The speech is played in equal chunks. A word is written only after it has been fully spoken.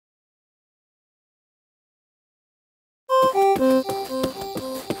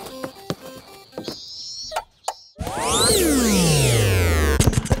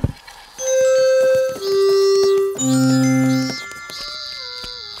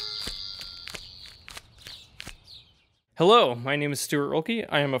Hello, my name is Stuart Roelke.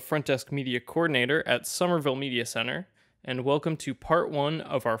 I am a front desk media coordinator at Somerville Media Center, and welcome to part 1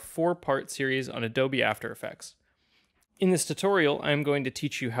 of our 4-part series on Adobe After Effects. In this tutorial, I am going to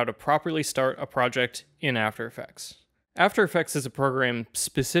teach you how to properly start a project in After Effects. After Effects is a program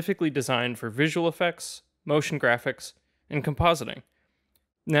specifically designed for visual effects, motion graphics, and compositing.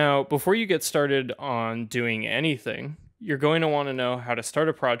 Now, before you get started on doing anything, you're going to want to know how to start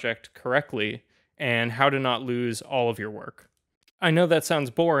a project correctly and how to not lose all of your work. I know that sounds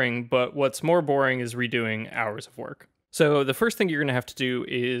boring, but what's more boring is redoing hours of work. So the first thing you're going to have to do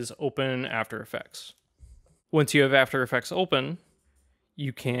is open After Effects. Once you have After Effects open,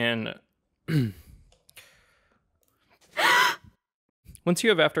 you can... Once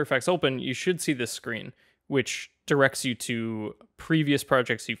you have After Effects open, you should see this screen, which directs you to previous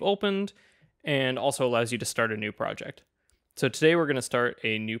projects you've opened and also allows you to start a new project. So today we're going to start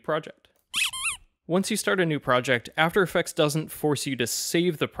a new project. Once you start a new project, After Effects doesn't force you to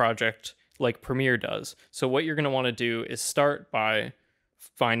save the project like Premiere does. So what you're going to want to do is start by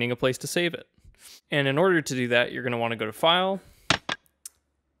finding a place to save it. And in order to do that, you're going to want to go to File,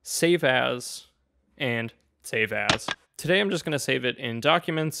 Save As, and Save As. Today I'm just going to save it in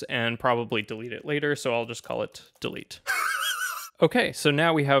Documents and probably delete it later, so I'll just call it Delete. Okay, so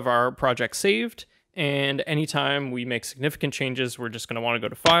now we have our project saved, and anytime we make significant changes, we're just going to want to go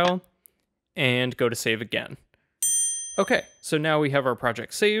to File, and go to Save Again. Okay, so now we have our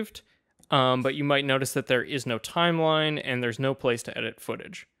project saved, but you might notice that there is no timeline and there's no place to edit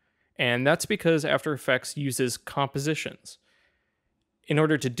footage. And that's because After Effects uses compositions. In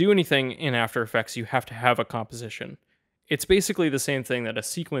order to do anything in After Effects, you have to have a composition. It's basically the same thing that a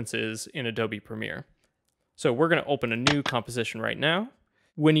sequence is in Adobe Premiere. So we're going to open a new composition right now.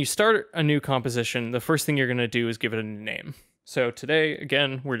 When you start a new composition, the first thing you're going to do is give it a name. So today,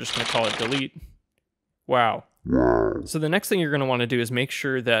 again, we're just going to call it Delete. Wow. So the next thing you're going to want to do is make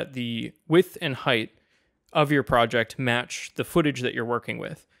sure that the width and height of your project match the footage that you're working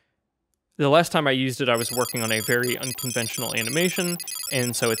with. The last time I used it, I was working on a very unconventional animation,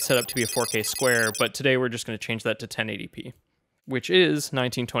 and so it's set up to be a 4K square, but today we're just going to change that to 1080p, which is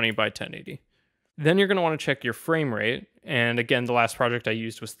 1920 by 1080. Then you're going to want to check your frame rate, and again, the last project I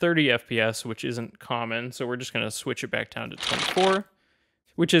used was 30 FPS, which isn't common, so we're just going to switch it back down to 24,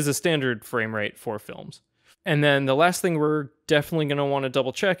 which is a standard frame rate for films. And then the last thing we're definitely going to want to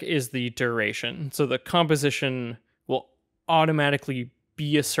double check is the duration. So the composition will automatically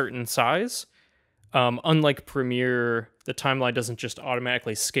be a certain size. Unlike Premiere, the timeline doesn't just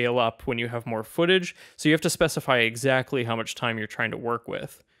automatically scale up when you have more footage, so you have to specify exactly how much time you're trying to work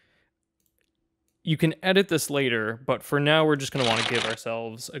with. You can edit this later, but for now we're just going to want to give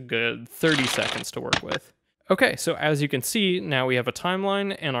ourselves a good 30 seconds to work with. Okay, so as you can see, now we have a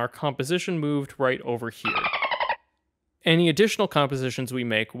timeline and our composition moved right over here. Any additional compositions we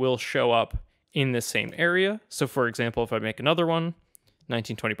make will show up in this same area. So for example, if I make another one,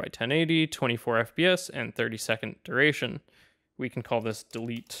 1920 by 1080, 24 FPS, and 30-second duration, we can call this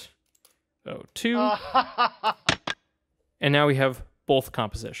Delete 02. And now we have both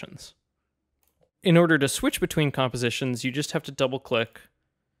compositions. In order to switch between compositions, you just have to double-click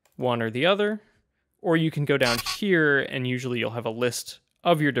one or the other, or you can go down here and usually you'll have a list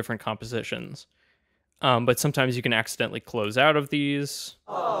of your different compositions. But sometimes you can accidentally close out of these.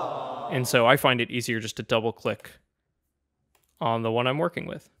 Aww. And so I find it easier just to double-click on the one I'm working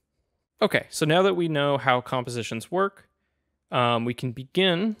with. Okay, so now that we know how compositions work, we can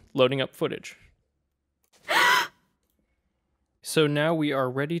begin loading up footage. So now we are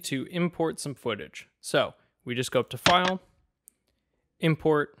ready to import some footage. So we just go up to File,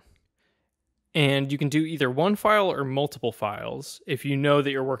 Import, and you can do either one file or multiple files. If you know that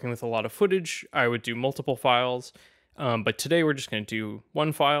you're working with a lot of footage, I would do multiple files. But today we're just going to do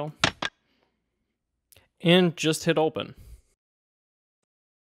one file and just hit Open.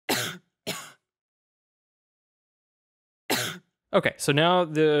 Okay, so now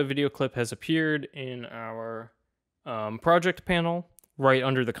the video clip has appeared in our project panel right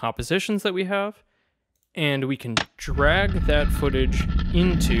under the compositions that we have, and we can drag that footage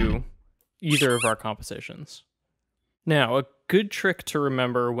into either of our compositions. Now, a good trick to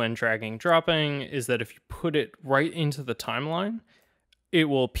remember when dragging and dropping is that if you put it right into the timeline, it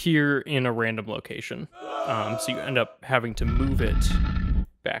will appear in a random location. So you end up having to move it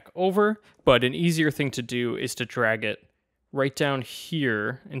back over, but an easier thing to do is to drag it right down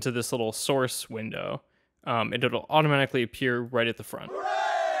here into this little source window, and it'll automatically appear right at the front.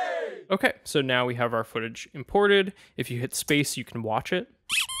 Hooray! Okay, so now we have our footage imported. If you hit space, you can watch it.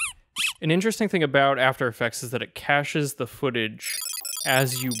 An interesting thing about After Effects is that it caches the footage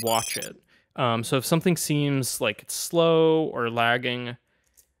as you watch it. So if something seems like it's slow or lagging,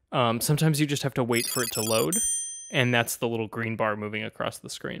 sometimes you just have to wait for it to load, and that's the little green bar moving across the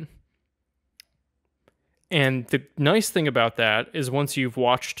screen. And the nice thing about that is once you've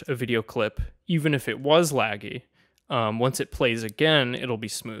watched a video clip, even if it was laggy, once it plays again, it'll be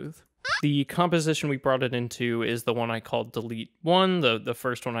smooth. The composition we brought it into is the one I called delete one, the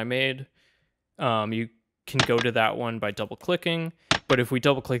first one I made. You can go to that one by double clicking, but if we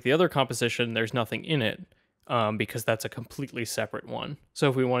double click the other composition, there's nothing in it because that's a completely separate one. So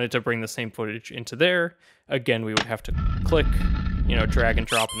if we wanted to bring the same footage into there, again, we would have to click, drag and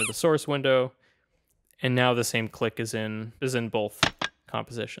drop into the source window. And now the same click is in both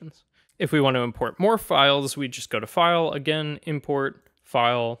compositions. If we want to import more files, we just go to File, again, Import,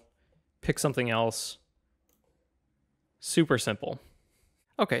 File, pick something else. Super simple.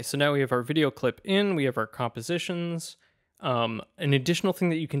 Okay, so now we have our video clip in, we have our compositions. An additional thing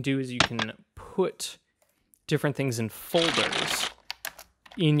that you can do is you can put different things in folders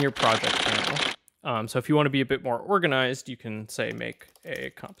in your project panel. So if you want to be a bit more organized, you can say make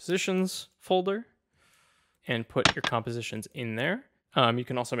a compositions folder and put your compositions in there. You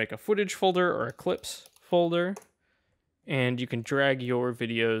can also make a footage folder or a clips folder, and you can drag your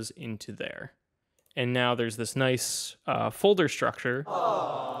videos into there. And now there's this nice folder structure,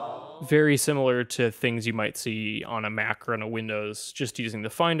 very similar to things you might see on a Mac or on a Windows, just using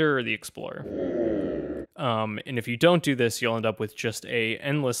the Finder or the Explorer. And if you don't do this, you'll end up with just an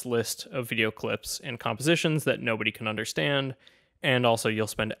endless list of video clips and compositions that nobody can understand, and also you'll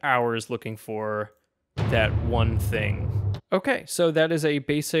spend hours looking for that one thing. Okay, so that is a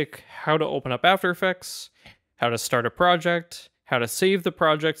basic how to open up After Effects, how to start a project, how to save the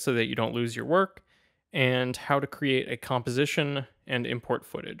project so that you don't lose your work, and how to create a composition and import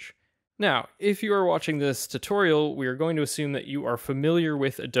footage. Now, if you are watching this tutorial, we are going to assume that you are familiar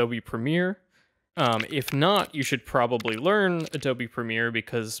with Adobe Premiere. If not, you should probably learn Adobe Premiere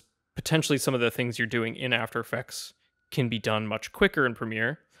because potentially some of the things you're doing in After Effects can be done much quicker in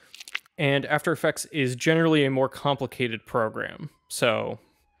Premiere. And After Effects is generally a more complicated program. So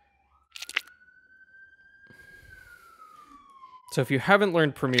if you haven't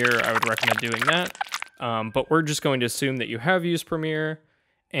learned Premiere, I would recommend doing that. But we're just going to assume that you have used Premiere,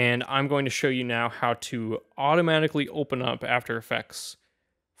 and I'm going to show you now how to automatically open up After Effects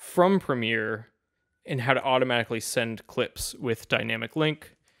from Premiere and how to automatically send clips with dynamic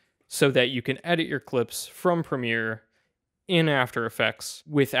link so that you can edit your clips from Premiere in After Effects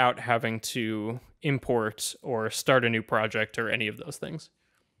without having to import or start a new project or any of those things.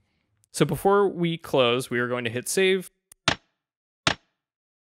 So before we close, we are going to hit save.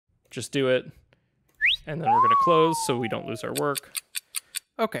 Just do it. And then we're going to close so we don't lose our work.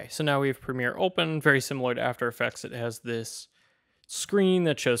 Okay, so now we have Premiere open. Very similar to After Effects, it has this screen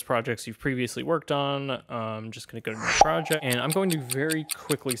that shows projects you've previously worked on. I'm just going to go to New Project, and I'm going to very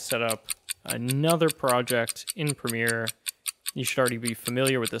quickly set up another project in Premiere. You should already be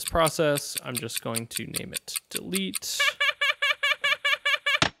familiar with this process. I'm just going to name it Delete.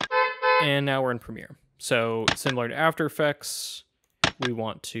 And now we're in Premiere. So similar to After Effects, we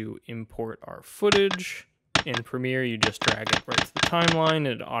want to import our footage. In Premiere, you just drag it right to the timeline, and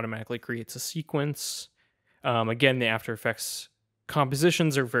it automatically creates a sequence. Again, the After Effects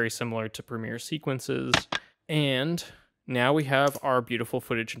compositions are very similar to Premiere sequences. And now we have our beautiful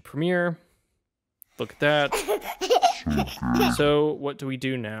footage in Premiere. Look at that. So what do we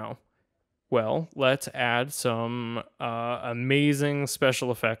do now? Well, let's add some amazing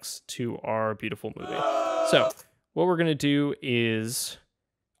special effects to our beautiful movie. So what we're going to do is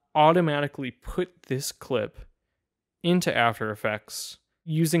automatically put this clip into After Effects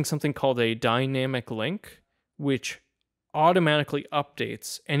using something called a dynamic link, which automatically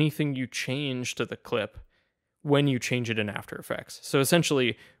updates anything you change to the clip when you change it in After Effects. So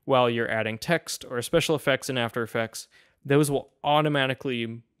essentially, while you're adding text or special effects in After Effects, those will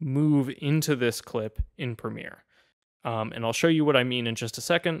automatically move into this clip in Premiere. And I'll show you what I mean in just a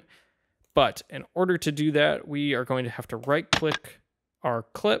second. But in order to do that, we are going to have to right-click our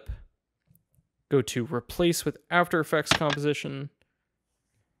clip, go to Replace with After Effects Composition,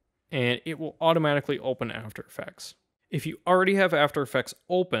 and it will automatically open After Effects. If you already have After Effects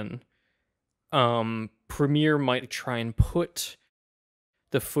open, Premiere might try and put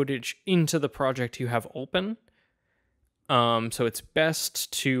the footage into the project you have open. So it's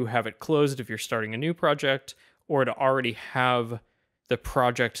best to have it closed if you're starting a new project, or to already have the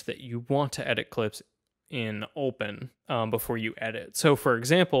project that you want to edit clips in open before you edit. So for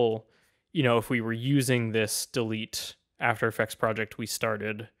example, if we were using this delete After Effects project we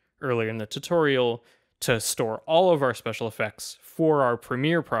started earlier in the tutorial to store all of our special effects for our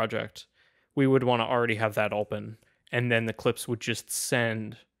Premiere project, we would want to already have that open, and then the clips would just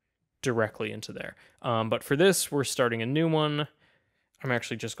send directly into there. But for this, we're starting a new one. I'm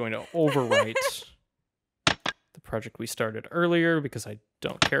actually just going to overwrite the project we started earlier because I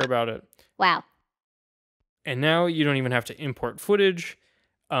don't care about it. Wow. And now you don't even have to import footage.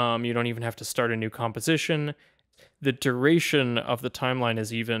 You don't even have to start a new composition. The duration of the timeline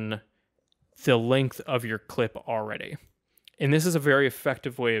is even the length of your clip already. And this is a very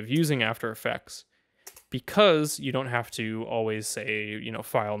effective way of using After Effects because you don't have to always say,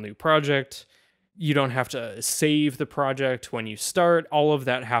 file new project. You don't have to save the project when you start. All of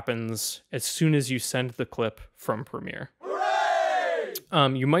that happens as soon as you send the clip from Premiere.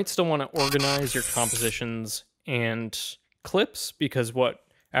 You might still want to organize your compositions and clips because what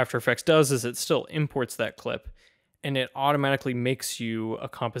After Effects does is it still imports that clip and it automatically makes you a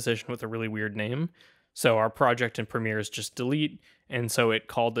composition with a really weird name. So our project in Premiere is just delete, and so it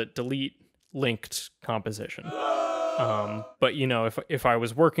called it delete linked composition. But if I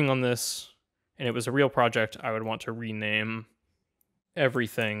was working on this and it was a real project, I would want to rename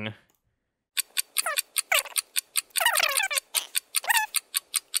everything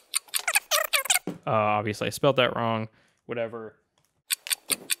obviously I spelled that wrong, whatever.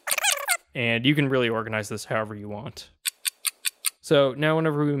 And you can really organize this however you want. So now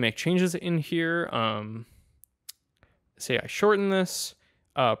whenever we make changes in here, say I shorten this,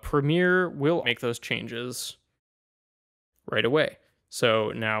 Premiere will make those changes right away.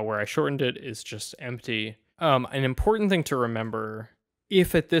 So now where I shortened it is just empty. An important thing to remember,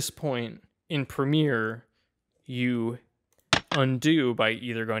 if at this point in Premiere you undo by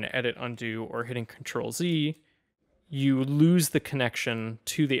either going to edit, undo, or hitting Control-Z, you lose the connection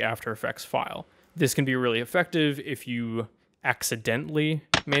to the After Effects file. This can be really effective if you accidentally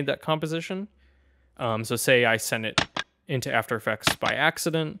made that composition. So say I sent it into After Effects by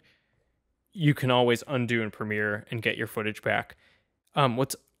accident, you can always undo in Premiere and get your footage back.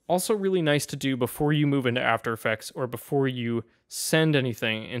 What's also really nice to do before you move into After Effects or before you send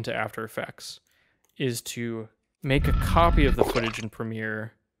anything into After Effects is to make a copy of the footage in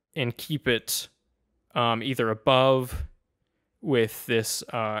Premiere and keep it either above with this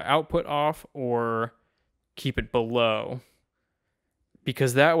output off or keep it below.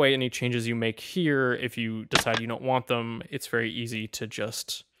 Because that way, any changes you make here, if you decide you don't want them, it's very easy to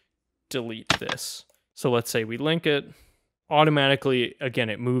just delete this. So let's say we link it. Automatically, again,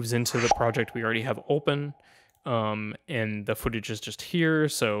 it moves into the project we already have open, and the footage is just here.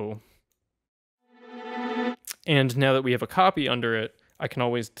 And now that we have a copy under it, I can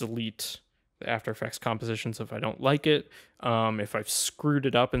always delete the After Effects compositions if I don't like it. If I've screwed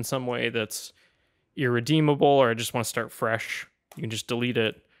it up in some way that's irredeemable, or I just want to start fresh, you can just delete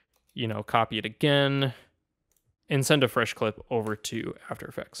it, copy it again, and send a fresh clip over to After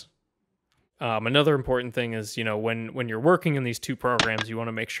Effects. Another important thing is, when you're working in these two programs, you want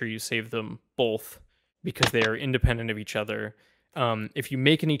to make sure you save them both because they are independent of each other. If you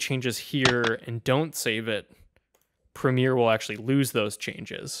make any changes here and don't save it, Premiere will actually lose those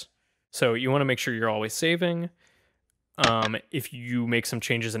changes. So you want to make sure you're always saving. If you make some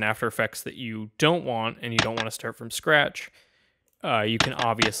changes in After Effects that you don't want and you don't want to start from scratch, you can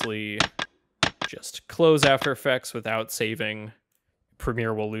obviously just close After Effects without saving.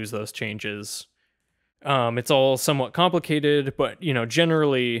 Premiere will lose those changes. It's all somewhat complicated, but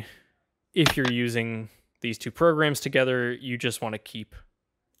generally, if you're using these two programs together, you just want to keep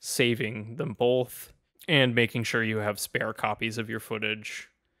saving them both and making sure you have spare copies of your footage.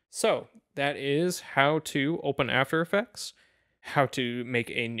 So that is how to open After Effects, how to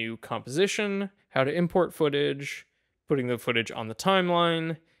make a new composition, how to import footage, putting the footage on the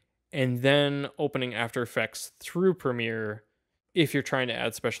timeline, and then opening After Effects through Premiere if you're trying to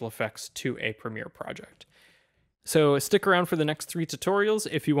add special effects to a Premiere project. So stick around for the next 3 tutorials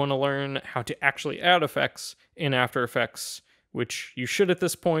if you want to learn how to actually add effects in After Effects, which you should at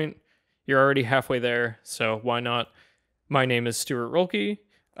this point. You're already halfway there, so why not? My name is Stuart Roelke.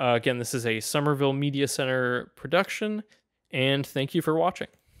 Again, this is a Somerville Media Center production, and thank you for watching.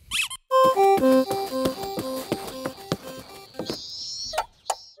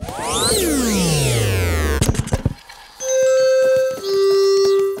 Wow.